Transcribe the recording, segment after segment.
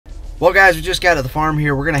Well guys, we just got to the farm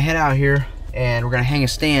here. We're gonna head out here and we're gonna hang a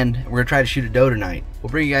stand. We're gonna try to shoot a doe tonight. We'll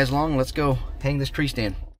bring you guys along. Let's go hang this tree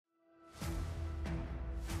stand.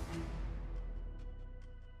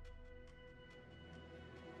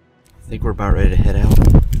 I think we're about ready to head out.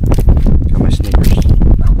 Got my sneakers.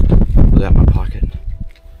 Put that in my pocket.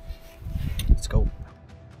 Let's go.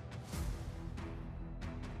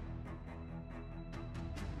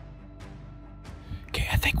 Okay,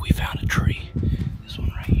 I think we found a tree. This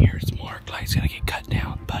one right here is marked like it's gonna get cut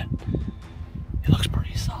down, but it looks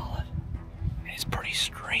pretty solid and it's pretty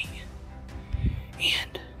straight.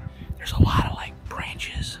 And there's a lot of like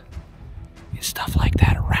branches and stuff like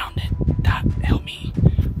that around it that help me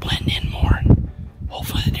blend in more. And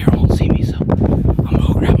hopefully the deer won't see me, so I'm gonna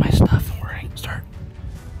go grab my stuff and we're gonna start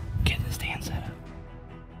getting the stand set up.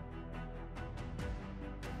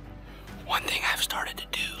 One thing I've started to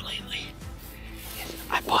do lately is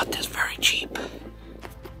I bought this very cheap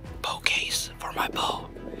bow case for my bow,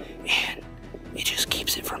 and it just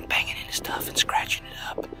keeps it from banging into stuff and scratching it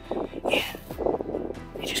up, and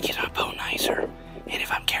it just keeps my bow nicer. And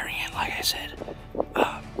if I'm carrying, like I said,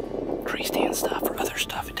 tree stand stuff or other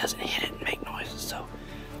stuff, it doesn't hit it and make noises. So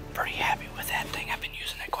I'm pretty happy with that thing. I've been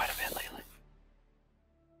using it quite a bit lately.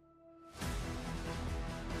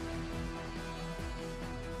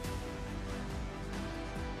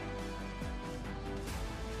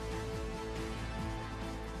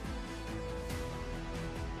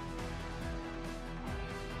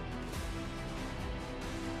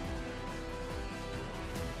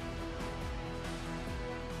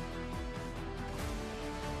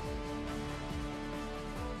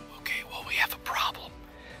 We have a problem.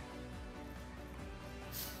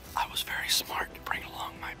 I was very smart to bring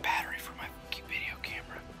along my battery for my video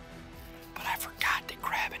camera, but I forgot to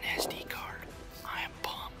grab an SD card. I am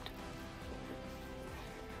bummed.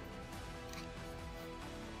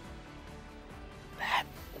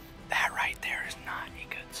 That right there is not a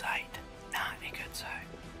good sight. Not a good sight.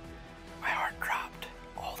 My heart dropped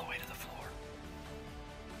all the way to the floor.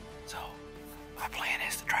 So my plan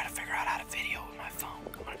is to try to figure out how to video with my phone.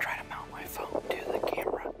 I'm going to try to mount my phone to the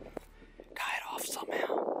camera, tie it off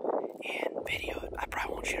somehow, and video it. I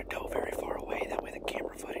probably won't shoot a doe very far away. That way the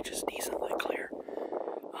camera footage is decently clear.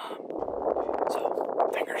 So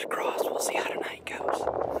fingers crossed. We'll see how tonight goes.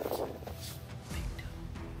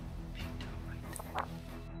 Big doe right there.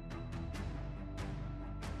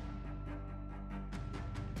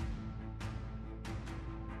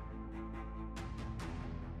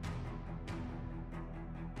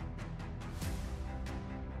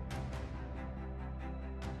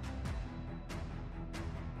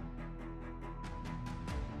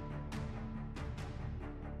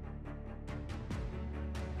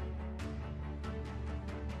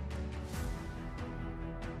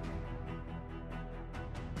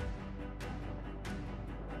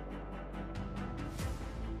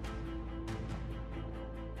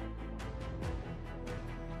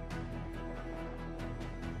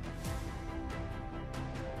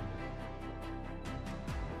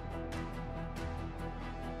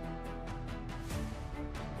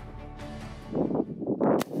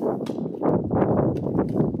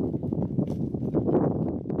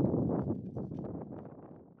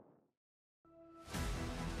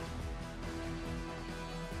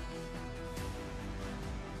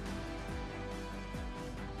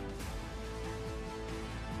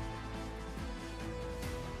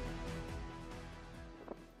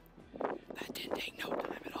 That didn't take no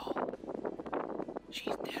time at all.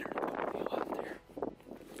 She's dead or going out there.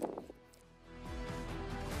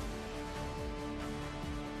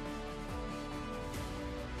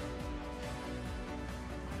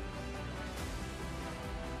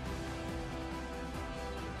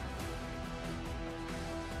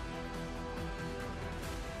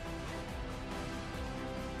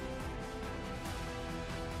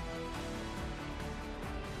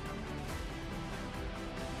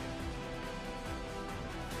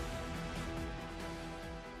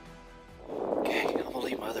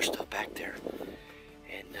 My other stuff back there,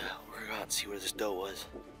 and we're gonna go out and see where this doe was.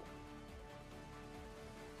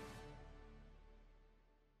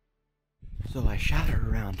 So I shot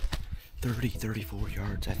her around 34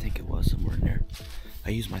 yards, I think it was, somewhere in there. I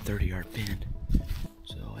used my 30-yard pin,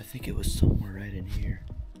 so I think it was somewhere right in here.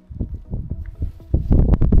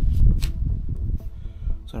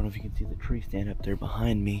 So I don't know if you can see the tree stand up there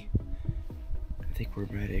behind me. I think we're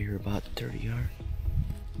right here about 30 yards.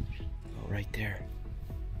 Oh, right there.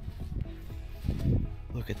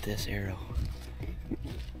 Look at this arrow.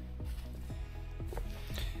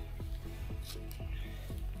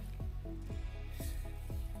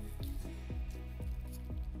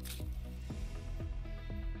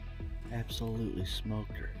 Absolutely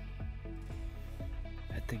smoked her.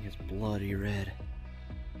 That thing is bloody red.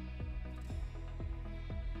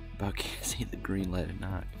 About can't see the green let it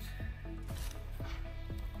knock.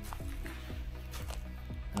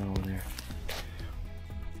 Oh, there.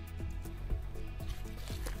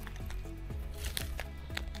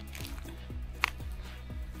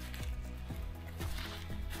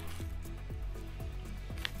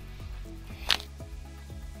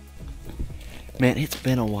 Man, it's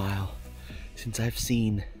been a while since I've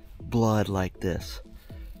seen blood like this.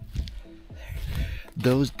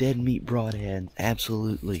 Those dead meat broadheads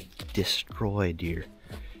absolutely destroyed deer.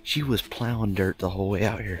 She was plowing dirt the whole way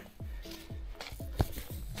out here.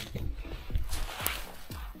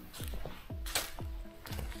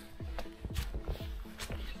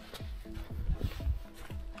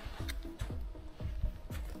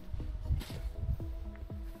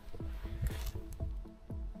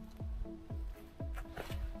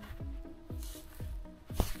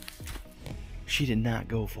 She did not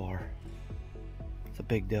go far. It's a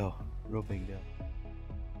big doe, real big doe.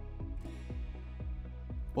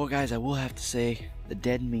 Well guys, I will have to say, the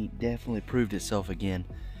dead meat definitely proved itself again.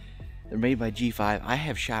 They're made by G5. I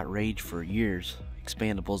have shot Rage for years,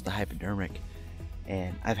 expandables, the hypodermic,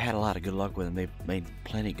 and I've had a lot of good luck with them. They've made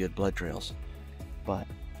plenty good blood trails. But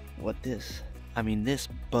this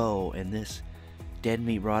bow and this dead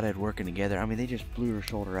meat broadhead working together, I mean, they just blew her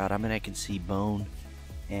shoulder out. I mean, I can see bone,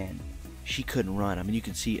 and she couldn't run. I mean, you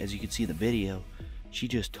can see, as you can see in the video, she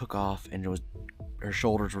just took off, and her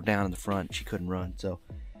shoulders were down in the front. She couldn't run. So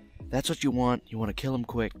that's what you want. You want to kill them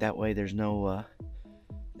quick. That way there's no,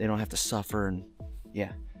 they don't have to suffer. And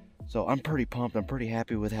yeah, so I'm pretty pumped. I'm pretty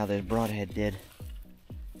happy with how the broadhead did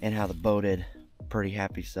and how the bow did. Pretty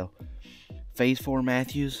happy. So Phase 4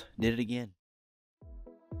 Matthews did it again.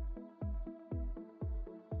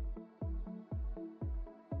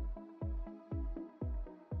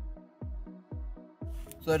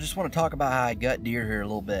 So I just want to talk about how I gut deer here a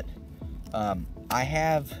little bit. I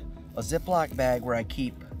have a Ziploc bag where I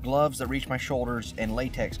keep gloves that reach my shoulders and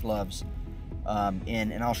latex gloves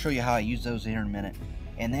in, and I'll show you how I use those here in a minute.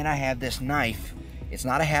 And then I have this knife. It's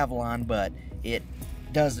not a Havalon, but it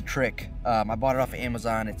does the trick. I bought it off of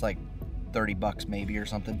Amazon. It's like 30 bucks maybe or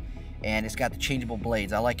something, and it's got the changeable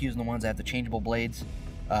blades. I like using the ones that have the changeable blades.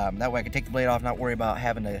 That way I can take the blade off, not worry about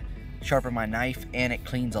having to sharpen my knife, and it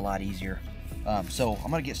cleans a lot easier. So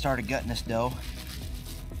I'm gonna get started gutting this doe.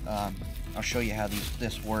 I'll show you how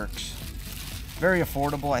this works. Very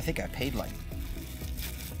affordable. I think I paid I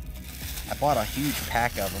bought a huge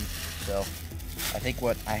pack of them, so I think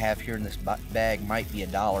what I have here in this bag might be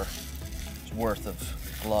 $1 worth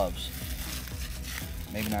of gloves.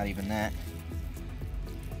 Maybe not even that.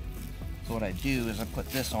 So what I do is I put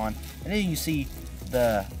this on, and then you see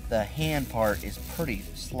the hand part is pretty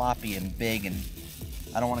sloppy and big, and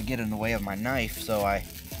I don't want to get in the way of my knife, so I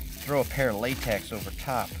throw a pair of latex over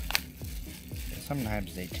top. And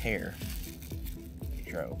sometimes they tear. Let me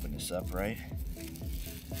try to open this up right.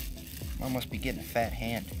 I must be getting a fat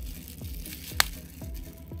hand.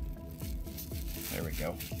 There we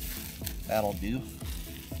go. That'll do.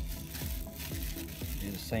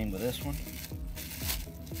 Do the same with this one.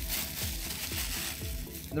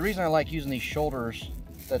 And the reason I like using these shoulders,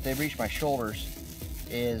 that they reach my shoulders,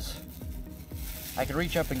 is I could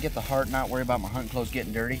reach up and get the heart, not worry about my hunting clothes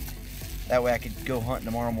getting dirty. That way I could go hunting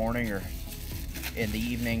tomorrow morning or in the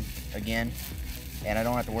evening again, and I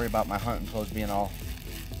don't have to worry about my hunting clothes being all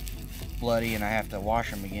bloody and I have to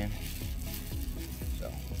wash them again.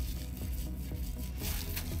 So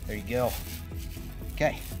there you go.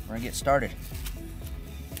 Okay, we're gonna get started.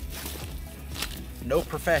 No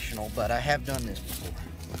professional, but I have done this before.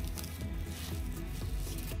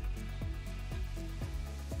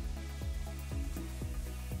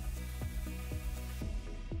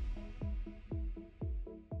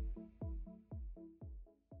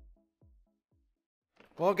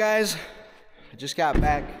 Well guys, I just got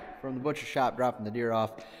back from the butcher shop dropping the deer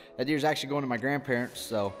off. That deer's actually going to my grandparents,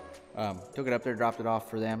 so took it up there, dropped it off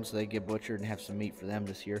for them so they get butchered and have some meat for them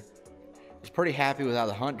this year. I was pretty happy with how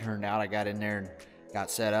the hunt turned out. I got in there and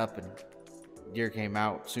got set up, and deer came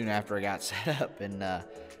out soon after I got set up, and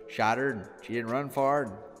shot her, and she didn't run far,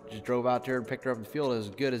 and just drove out there and picked her up in the field as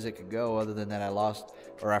good as it could go, other than that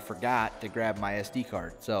I forgot to grab my SD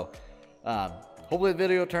card. So hopefully the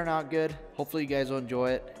video turned out good. Hopefully you guys will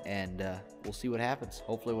enjoy it, and we'll see what happens.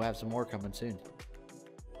 Hopefully we'll have some more coming soon.